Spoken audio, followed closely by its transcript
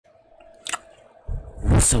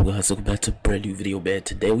What's up, guys? Welcome back to a brand new video, man.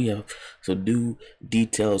 Today we have some new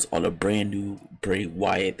details on a brand new Bray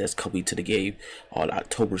Wyatt that's coming to the game on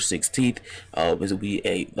October 16th. This will be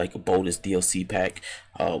a bonus DLC pack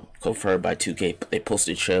confirmed by 2K. They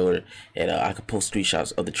posted a trailer, and I could post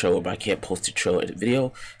screenshots of the trailer, but I can't post the trailer in the video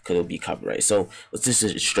because it'll be copyright. So let's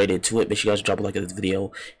just straight into it. Make sure you guys drop a like on this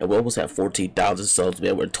video, and we almost have 14,000 subs,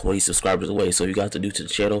 man. We're 20 subscribers away. So if you guys are new to the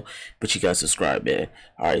channel, but you guys subscribe, man.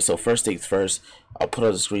 All right. So first things first. I'll put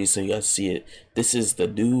on the screen so you guys see it. This is the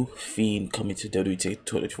new Fiend coming to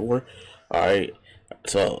WWE2K24. Alright,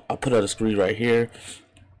 so I'll put on the screen right here.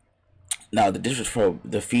 Now the difference from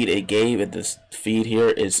the feed it gave and this feed here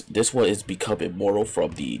is this one is become immortal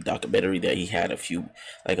from the documentary that he had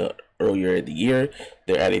earlier in the year.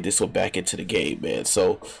 They're adding this one back into the game, man.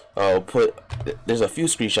 So there's a few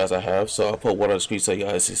screenshots I have, so I'll put one on the screen so you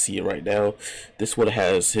guys can see it right now. This one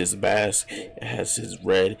has his mask, it has his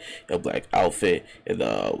red and black outfit, and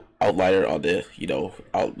the outliner on the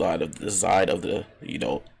outline of the design of the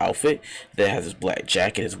outfit. Then has his black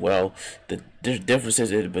jacket as well. There's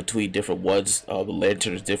differences in between different ones. The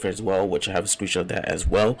lantern is different as well, which I have a screenshot of that as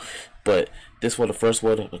well. But this one, the first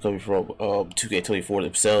one, coming from 2K24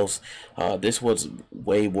 themselves, this one's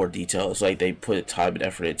way more detailed. It's like they put time and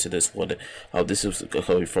effort into this one. This is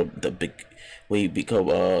coming from the big, when you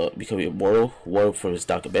becoming immortal, one from his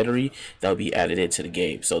documentary that'll be added into the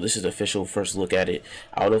game. So this is the official first look at it.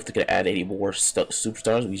 I don't know if they're gonna add any more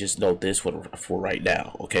superstars. We just know this one for right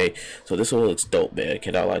now. Okay, so this one looks dope, man.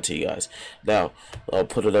 Cannot lie to you guys. Now I'll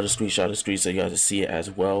put another screenshot on the screen so you guys can see it as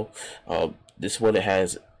well. This one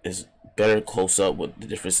is better close up with the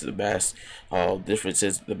difference in the mask. Difference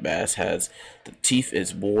is the mask has the teeth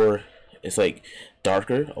is more, it's like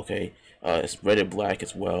darker. Okay, it's red and black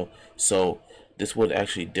as well. So this one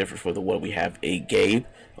actually different from the one we have in game.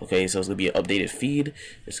 Okay, so it's gonna be an updated feed.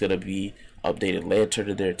 It's gonna be updated lantern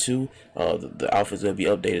in there too. The outfit's gonna be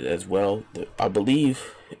updated as well. I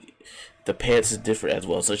believe the pants is different as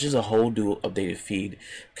well. So it's just a whole new updated feed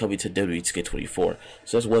coming to WWE2K24.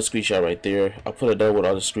 So that's one screenshot right there. I'll put another one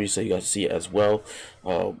on the screen so you guys see it as well.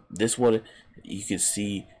 This one, you can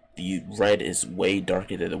see the red is way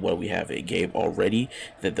darker than the one we have in game already.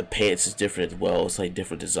 Then the pants is different as well. It's like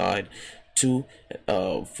different design too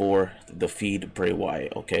for the feed Bray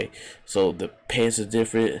Wyatt. Okay, so the pants is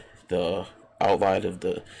different. The outline of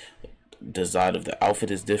the design of the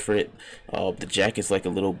outfit is different. The jacket's like a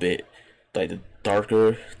little bit like the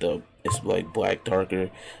darker, it's like black darker,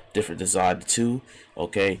 different design too.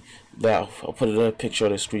 Okay, now I'll put another picture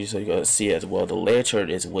on the screen so you guys see it as well. The lantern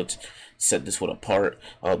is what set this one apart.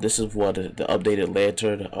 This is one the updated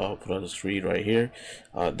lantern. I'll put on the screen right here.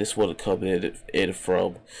 This one come in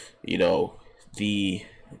from the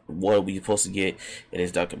one we supposed to get in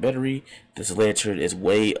his documentary. This lantern is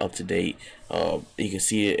way up to date. You can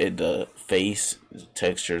see it in the face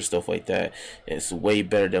texture, stuff like that. It's way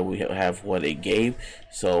better than we have one in game,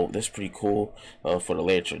 so that's pretty cool for the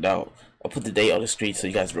lantern. Now I'll put the date on the screen so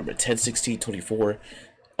you guys remember. 10/16/24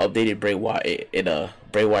 updated Bray Wyatt in a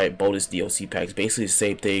Bray Wyatt bonus DLC packs. Basically the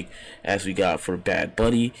same thing as we got for Bad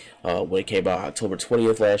Bunny when it came out October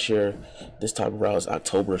 20th last year. This time around is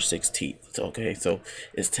October 16th. Okay, so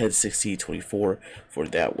it's 10/16/24 for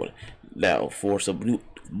that one. Now for some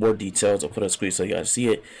more details, I'll put on the screen so you guys see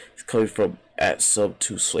it. It's coming from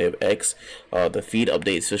 @sub2slamx. The feed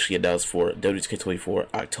update is officially announced for WWE2K24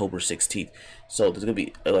 October 16th. So there's gonna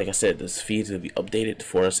be, like I said, this feed is gonna be updated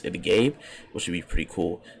for us in the game, which would be pretty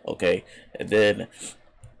cool. Okay, and then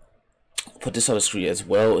put this on the screen as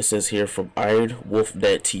well. It says here from Iron Wolf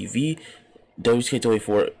Net TV,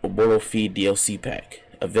 WWE2K24 Immortal Feed DLC pack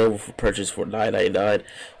available for purchase for $9.99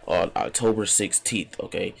 on October 16th.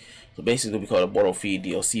 Okay, so basically we call it a Immortal Feed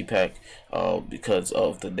DLC pack because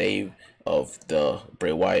of the name of the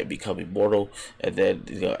Bray Wyatt becoming immortal, and then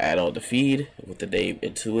you're gonna add on the feed with the name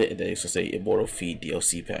into it, and then it's gonna say Immortal Feed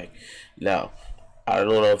DLC pack. Now I don't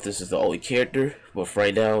know if this is the only character, but for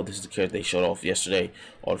right now, this is the character they showed off yesterday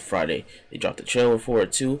on Friday. They dropped the trailer for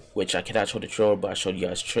it too, which I cannot show the trailer, but I showed you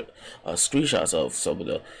guys screenshots of some of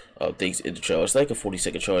the things in the trailer. It's like a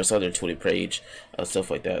 40-second trailer. It's on their 20-page,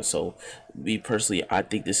 stuff like that. So, me personally, I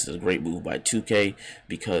think this is a great move by 2K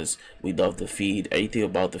because we love the feed. Anything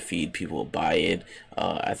about the feed, people will buy in.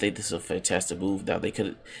 I think this is a fantastic move. Now, they could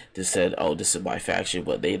have just said, oh, this is my faction,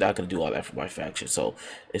 but they're not going to do all that for my faction. So,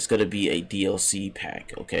 it's going to be a DLC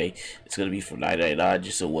pack, okay? It's going to be for $9.99,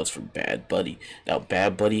 just so it was for Bad Bunny. Now,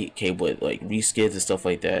 Bad Bunny came with like reskins and stuff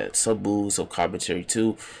like that, some moves, some commentary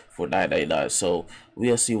too, for $9.99. So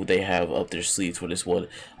we'll see what they have up their sleeves for this one.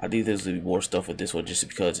 I think there's gonna be more stuff with this one just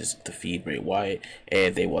because it's the feed Bray Wyatt,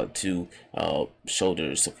 and they want to show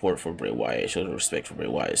their support for Bray Wyatt, show their respect for Bray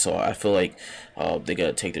Wyatt. So I feel like they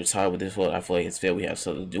gotta take their time with this one. I feel like his family has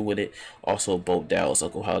something to do with it. Also, Bo Dallas,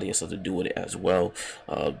 Uncle Howdy has something to do with it as well.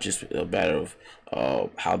 Just a matter of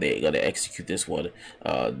how they gonna execute this one.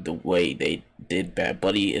 The way they did Bad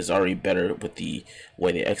Bunny is already better with the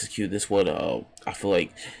way they execute this one. I feel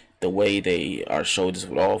like the way they are showing this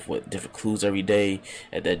one off with different clues every day,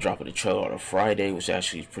 and then dropping the trailer on a Friday, which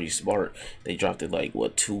actually is pretty smart. They dropped it like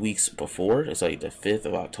what, 2 weeks before. It's like the 5th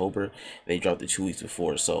of October. They dropped it 2 weeks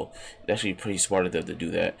before, so it's actually pretty smart of them to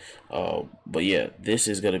do that. But yeah, this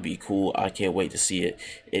is gonna be cool. I can't wait to see it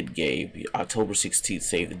in game. October 16th,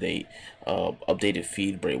 save the date. Updated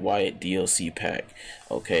Fiend Bray Wyatt DLC pack,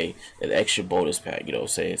 okay, an extra bonus pack, you know what I'm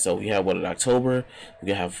saying? So we have one in October, we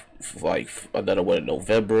gonna have like another one in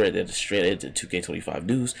November, and then straight into 2K25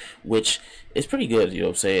 news, which is pretty good, you know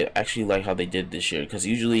what I'm saying? I actually like how they did this year, because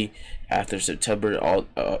usually after September, all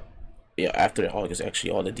yeah, after August,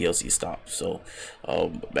 actually all the DLC stopped. So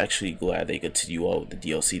I'm actually glad they continue on with the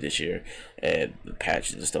DLC this year and the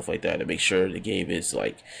patches and stuff like that, to make sure the game is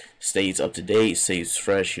like stays up to date, stays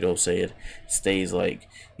fresh, you know what I'm saying, stays like,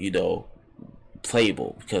 you know,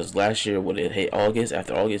 playable. Because last year when it hit August,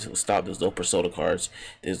 after August it was stopped, there's no Persona cards,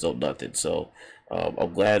 there's no nothing. So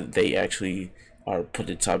I'm glad they actually are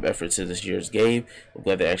putting time efforts in this year's game. I'm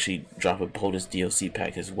glad they actually drop a bonus DLC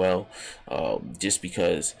pack as well, just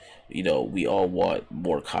because, you know, we all want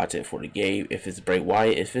more content for the game. If it's Bray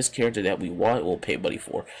Wyatt, if it's character that we want, we'll pay money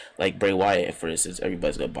for. Like Bray Wyatt, for instance,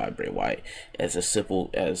 everybody's gonna buy Bray Wyatt. As simple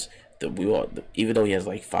as we want, even though he has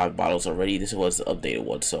like 5 bottles already, this was the updated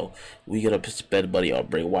one, so we gonna spend money on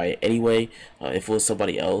Bray Wyatt anyway. If it was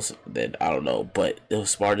somebody else, then I don't know, but it was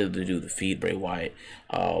smarter to do the feed Bray Wyatt.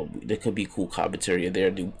 There could be cool commentary in there,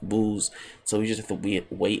 new moves, so we just have to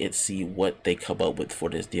wait and see what they come up with for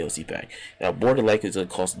this DLC pack. Now, more than likely it's gonna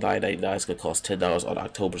cost $9.99. It's gonna cost $10 on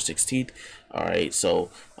October 16th. All right, so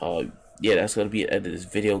yeah, that's gonna be the end of this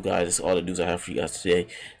video, guys. That's all the news I have for you guys today.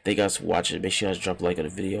 Thank you guys for watching. Make sure you guys drop a like on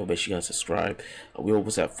the video. Make sure you guys subscribe. We're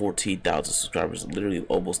almost at 14,000 subscribers. Literally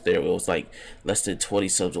almost there. It was like less than 20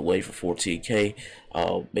 subs away from 14K.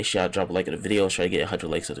 Make sure y'all drop a like on the video. Try to get 100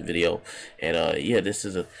 likes on the video. And yeah, this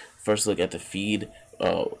is a first look at the feed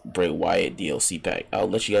Bray Wyatt DLC pack. I'll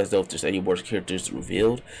let you guys know if there's any more characters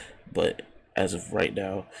revealed, but as of right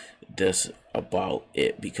now, that's about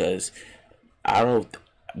it, because I don't.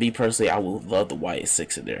 Me personally, I would love the Wyatt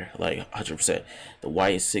 6 in there, like 100%. The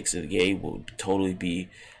Wyatt 6 in the game will totally be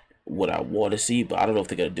what I want to see, but I don't know if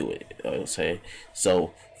they're gonna do it. You know what I'm saying?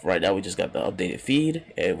 So right now we just got the updated feed,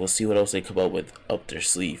 and we'll see what else they come up with up their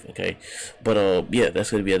sleeve. Okay, but yeah,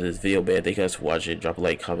 that's gonna be the end of this video, man. Thank you guys for watching. Drop a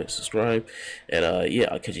like, comment, subscribe, and yeah,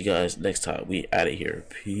 I'll catch you guys next time. We out of here.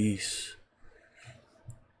 Peace.